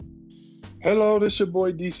Hello, this your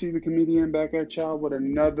boy DC the comedian back at y'all with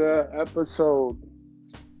another episode.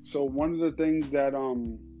 So one of the things that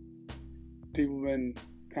people been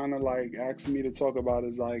kind of like asking me to talk about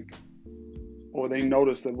is like, or they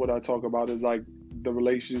noticed that what I talk about is like the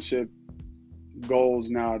relationship goals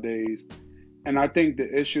nowadays. And I think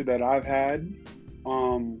the issue that I've had,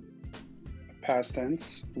 um, past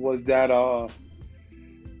tense, was that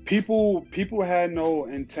people had no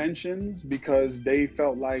intentions because they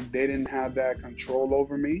felt like they didn't have that control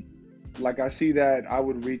over me. Like I see that I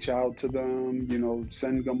would reach out to them,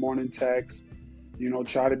 send good morning text,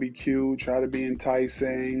 try to be cute, try to be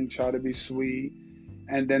enticing, try to be sweet.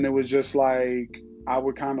 And then it was just like I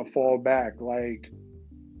would kind of fall back, like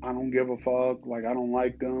I don't give a fuck, like I don't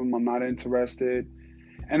like them, I'm not interested.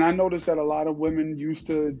 And I noticed that a lot of women used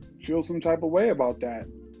to feel some type of way about that.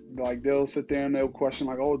 Like they'll sit there and they'll question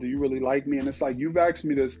like, "Oh, do you really like me?" And it's like you've asked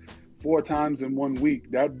me this four times in 1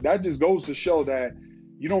 week. That just goes to show that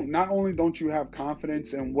you don't not only don't you have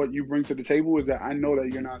confidence in what you bring to the table, is that I know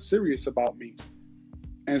that you're not serious about me.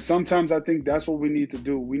 And sometimes I think that's what we need to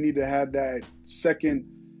do. We need to have that second,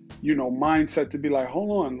 mindset to be like,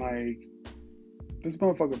 hold on, like this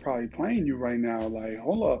motherfucker probably playing you right now. Like,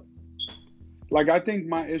 hold up. Like I think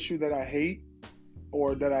my issue that I hate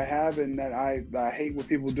or that I have and that I hate what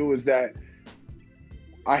people do is that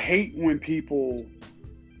I hate when people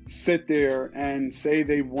sit there and say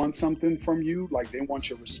they want something from you, like they want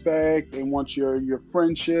your respect, they want your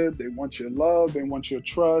friendship, they want your love, they want your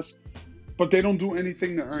trust, but they don't do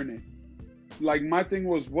anything to earn it. Like my thing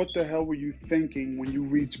was, what the hell were you thinking when you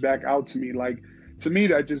reached back out to me? Like to me,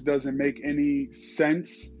 that just doesn't make any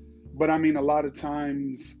sense. But I mean, a lot of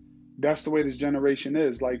times that's the way this generation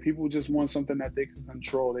is. Like people just want something that they can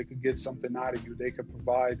control. They could get something out of you. They could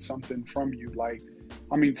provide something from you. Like,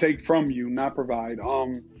 I mean, take from you, not provide.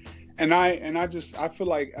 And I feel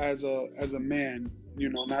like as a man,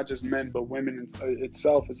 not just men but women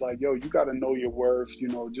itself is like, yo, you got to know your worth.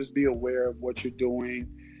 Just be aware of what you're doing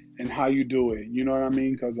and how you do it. You know what I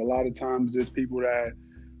mean? Because a lot of times there's people that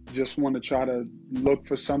just want to try to look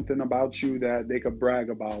for something about you that they could brag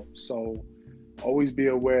about. So always be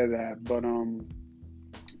aware of that. But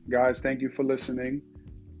guys, thank you for listening.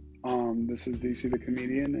 This is DC the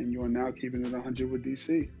comedian, and you are now keeping it 100 with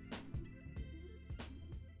DC.